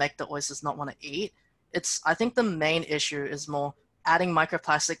will make the oysters not want to eat. I think the main issue is more adding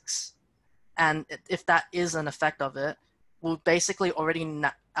microplastics, and if that is an effect of it, will basically already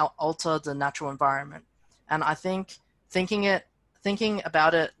alter the natural environment. And I think thinking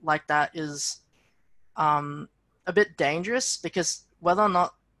about it like that is a bit dangerous, because whether or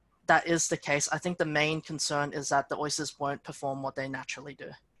not that is the case, I think the main concern is that the oysters won't perform what they naturally do.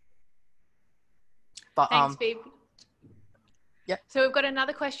 But, thanks, Phoebe. Yeah. So we've got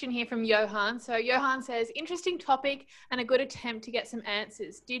another question here from Johan. So Johan says, interesting topic and a good attempt to get some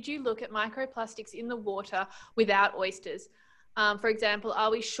answers. Did you look at microplastics in the water without oysters? For example, are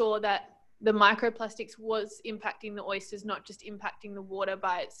we sure that the microplastics was impacting the oysters, not just impacting the water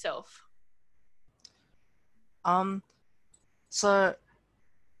by itself? So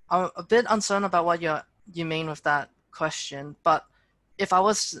I'm a bit uncertain about what you mean with that question, but if I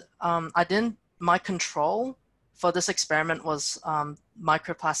was, my control for this experiment was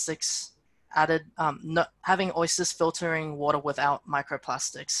microplastics added, having oysters filtering water without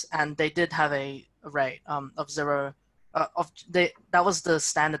microplastics, and they did have a rate of 0. That was the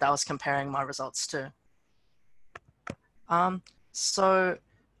standard I was comparing my results to. So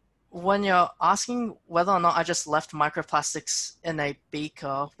when you're asking whether or not I just left microplastics in a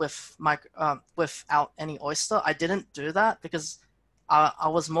beaker without any oyster, I didn't do that because I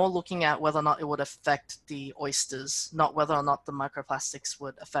was more looking at whether or not it would affect the oysters, not whether or not the microplastics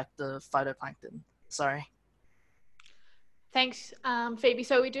would affect the phytoplankton. Sorry. Thanks, Phoebe.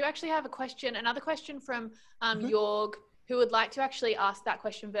 So we do actually have another question from Jorg, who would like to actually ask that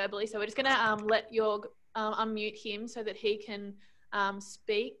question verbally. So we're just going to let Jorg unmute him so that he can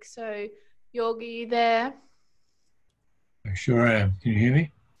speak. So Jorg, are you there? Sure I am. Can you hear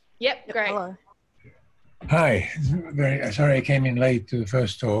me? Yep, great. Hello. Hi. Very sorry I came in late to the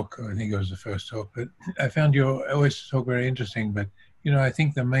first talk. I think it was the first talk, but I found your oyster talk very interesting. But I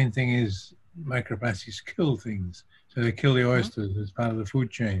think the main thing is microplastics kill things, so they kill the oysters as part of the food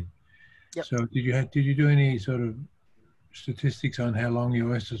chain. Yep. So did you do any sort of statistics on how long the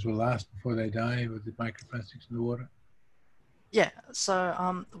oysters will last before they die with the microplastics in the water? Yeah,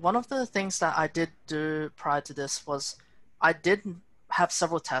 so one of the things that I did do prior to this was I did have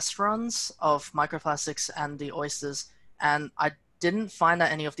several test runs of microplastics and the oysters, and I didn't find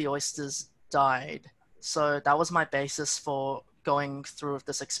that any of the oysters died. So that was my basis for going through with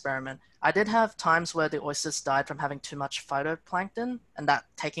this experiment. I did have times where the oysters died from having too much phytoplankton and that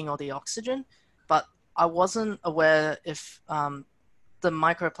taking all the oxygen, but I wasn't aware if the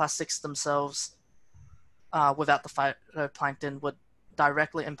microplastics themselves without the phytoplankton would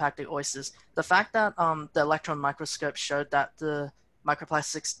directly impact the oysters. The fact that the electron microscope showed that the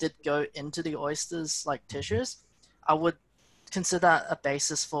microplastics did go into the oysters like tissues, I would consider that a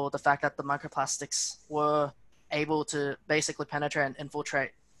basis for the fact that the microplastics were able to basically penetrate and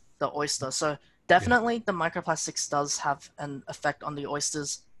infiltrate the oyster. So definitely the microplastics does have an effect on the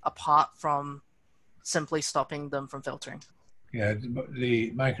oysters apart from simply stopping them from filtering. Yeah,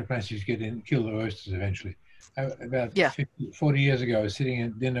 the microplastics get in, kill the oysters eventually. About Yeah. 40 years ago, I was sitting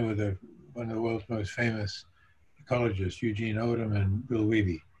at dinner with one of the world's most famous ecologists, Eugene Odom and Bill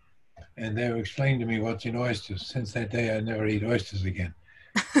Weeby, and they were explaining to me what's in oysters. Since that day, I never eat oysters again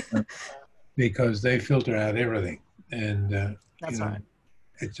because they filter out everything, and That's right.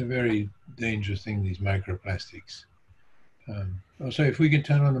 it's a very dangerous thing, these microplastics. Also, if we can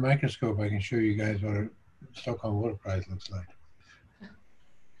turn on the microscope, I can show you guys what a Stockholm Water Prize looks like.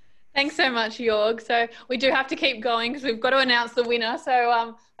 Thanks so much, Jorg. So we do have to keep going because we've got to announce the winner.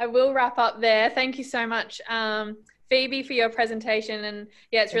 So I will wrap up there. Thank you so much, Phoebe, for your presentation. And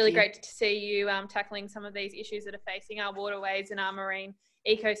yeah, it's really great to see you tackling some of these issues that are facing our waterways and our marine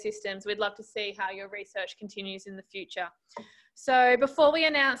ecosystems. We'd love to see how your research continues in the future. So before we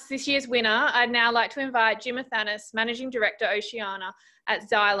announce this year's winner, I'd now like to invite Jim Athanas, Managing Director Oceania at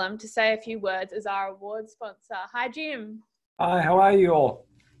Xylem, to say a few words as our award sponsor. Hi, Jim. Hi, how are you all?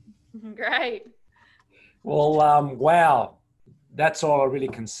 Great. Well, wow, that's all I really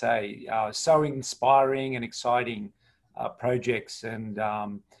can say. So inspiring and exciting projects, and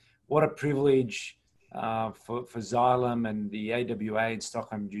what a privilege for Xylem and the AWA and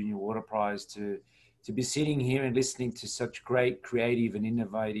Stockholm Junior Water Prize to be sitting here and listening to such great, creative and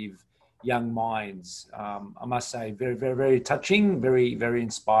innovative young minds. I must say, very, very, very touching, very, very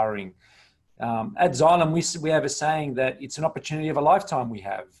inspiring. At Xylem, we have a saying that it's an opportunity of a lifetime we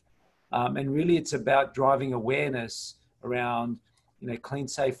have. And really it's about driving awareness around, clean,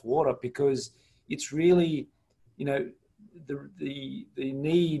 safe water, because it's really, the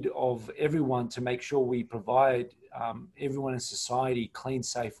need of everyone to make sure we provide everyone in society clean,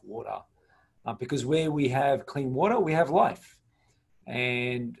 safe water. Because where we have clean water, we have life.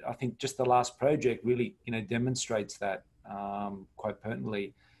 And I think just the last project really, demonstrates that quite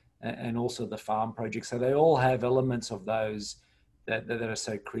pertinently, and also the farm project. So they all have elements of those that are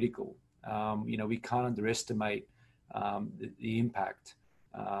so critical. We can't underestimate the impact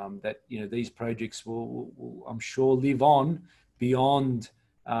that these projects will I'm sure live on beyond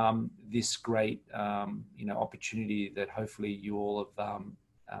this great opportunity that hopefully you all have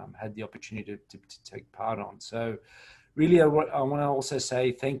had the opportunity to take part on. So really I want to also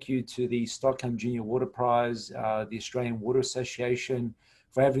say thank you to the Stockholm Junior Water Prize, the Australian Water Association,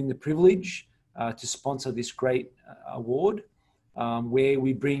 for having the privilege to sponsor this great award, where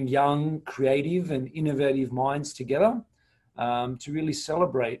we bring young, creative and innovative minds together to really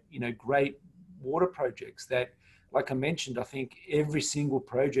celebrate, great water projects that, like I mentioned, I think every single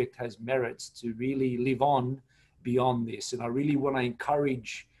project has merits to really live on beyond this. And I really want to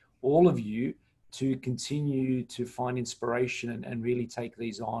encourage all of you to continue to find inspiration and really take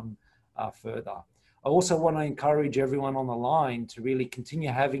these on further. I also want to encourage everyone on the line to really continue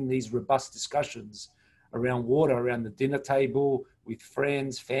having these robust discussions around water, around the dinner table, with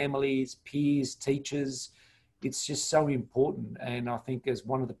friends, families, peers, teachers. It's just so important. And I think, as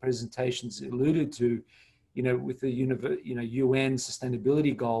one of the presentations alluded to, with the UN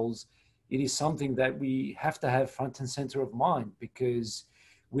sustainability goals, it is something that we have to have front and center of mind, because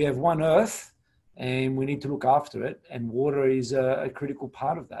we have one Earth and we need to look after it, and water is a critical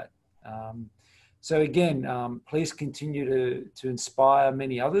part of that. So again, please continue to inspire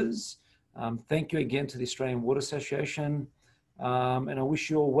many others. Thank you again to the Australian Water Association, and I wish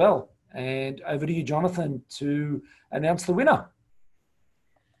you all well. And over to you, Jonathan, to announce the winner.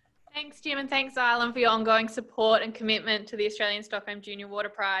 Thanks, Jim, and thanks, Xylem, for your ongoing support and commitment to the Australian Stockholm Junior Water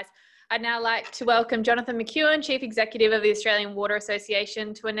Prize. I'd now like to welcome Jonathan McEwen, Chief Executive of the Australian Water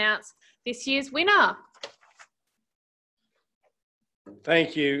Association, to announce this year's winner.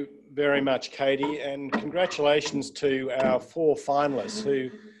 Thank you very much, Katie, and congratulations to our 4 finalists who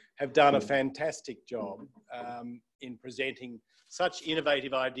have done a fantastic job in presenting such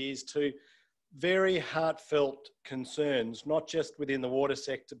innovative ideas to very heartfelt concerns, not just within the water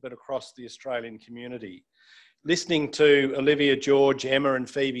sector, but across the Australian community. Listening to Olivia, George, Emma and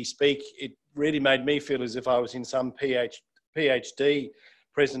Phoebe speak, it really made me feel as if I was in some PhD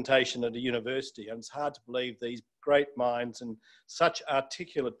presentation at a university. And it's hard to believe these great minds and such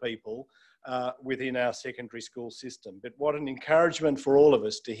articulate people within our secondary school system. But what an encouragement for all of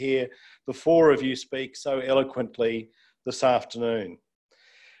us to hear the 4 of you speak so eloquently this afternoon.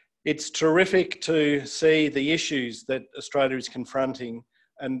 It's terrific to see the issues that Australia is confronting,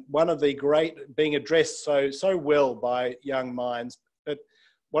 and one of the great, being addressed so well by young minds. But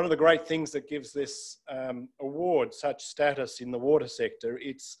one of the great things that gives this award such status in the water sector,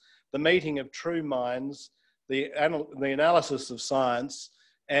 it's the meeting of true minds, the analysis of science,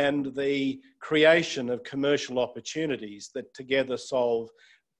 and the creation of commercial opportunities that together solve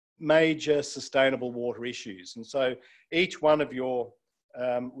major sustainable water issues. And so each one of your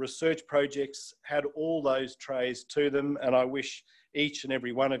research projects had all those traits to them, and I wish each and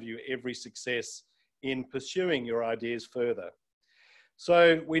every one of you every success in pursuing your ideas further.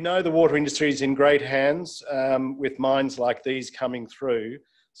 So we know the water industry is in great hands with minds like these coming through.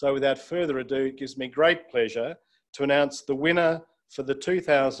 So without further ado, it gives me great pleasure to announce the winner for the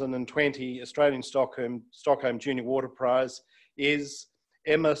 2020 Australian Stockholm Junior Water Prize is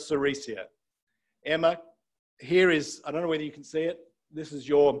Emma Ceresia. Emma, here is, I don't know whether you can see it, this is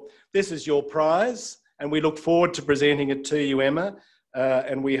your prize, and we look forward to presenting it to you, Emma,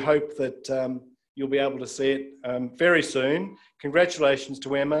 and we hope that you'll be able to see it very soon. Congratulations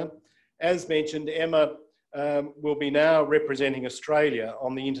to Emma. As mentioned, Emma will be now representing Australia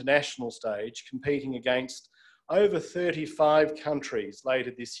on the international stage, competing against over 35 countries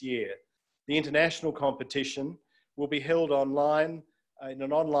later this year. The international competition will be held online in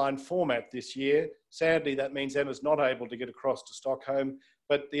an online format this year. Sadly, that means Emma's not able to get across to Stockholm,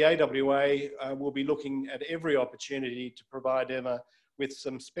 but the AWA will be looking at every opportunity to provide Emma with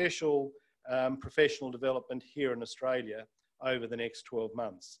some special professional development here in Australia over the next 12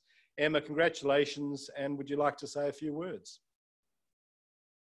 months. Emma, congratulations, and would you like to say a few words?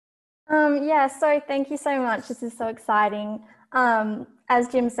 Yeah, so thank you so much. This is so exciting. As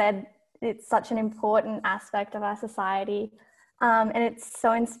Jim said, it's such an important aspect of our society. And it's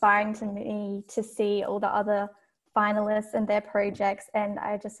so inspiring to me to see all the other finalists and their projects, and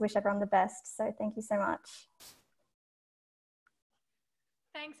I just wish everyone the best. So thank you so much.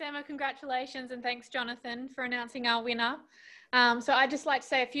 Thanks, Emma. Congratulations, and thanks, Jonathan, for announcing our winner. So I'd just like to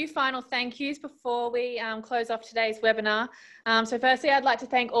say a few final thank yous before we close off today's webinar. So firstly, I'd like to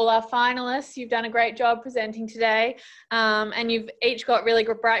thank all our finalists. You've done a great job presenting today, and you've each got really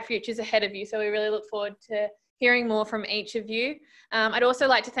bright futures ahead of you. So we really look forward to hearing more from each of you. I'd also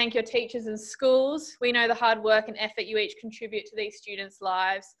like to thank your teachers and schools. We know the hard work and effort you each contribute to these students'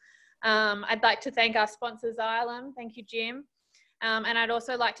 lives. I'd like to thank our sponsor, Xylem. Thank you, Jim. And I'd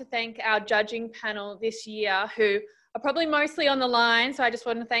also like to thank our judging panel this year, who are probably mostly on the line, so I just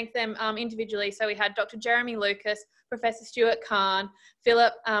want to thank them individually. So we had Dr. Jeremy Lucas, Professor Stuart Kahn,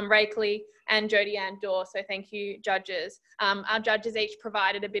 Philip Rakeley, and Jodie Ann Dorr. So thank you, judges. Our judges each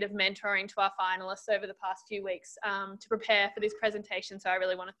provided a bit of mentoring to our finalists over the past few weeks to prepare for this presentation. So I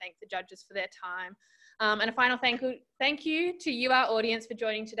really want to thank the judges for their time. And a final thank you to you, our audience, for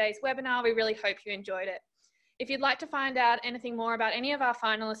joining today's webinar. We really hope you enjoyed it. If you'd like to find out anything more about any of our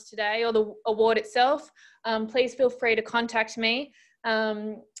finalists today or the award itself, please feel free to contact me.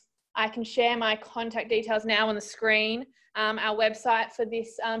 I can share my contact details now on the screen. Our website for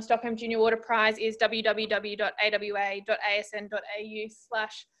this Stockholm Junior Water Prize is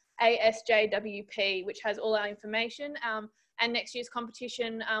www.awa.asn.au/ASJWP, which has all our information. And next year's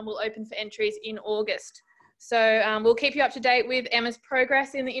competition will open for entries in August. So we'll keep you up to date with Emma's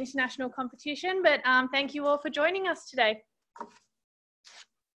progress in the international competition, but thank you all for joining us today.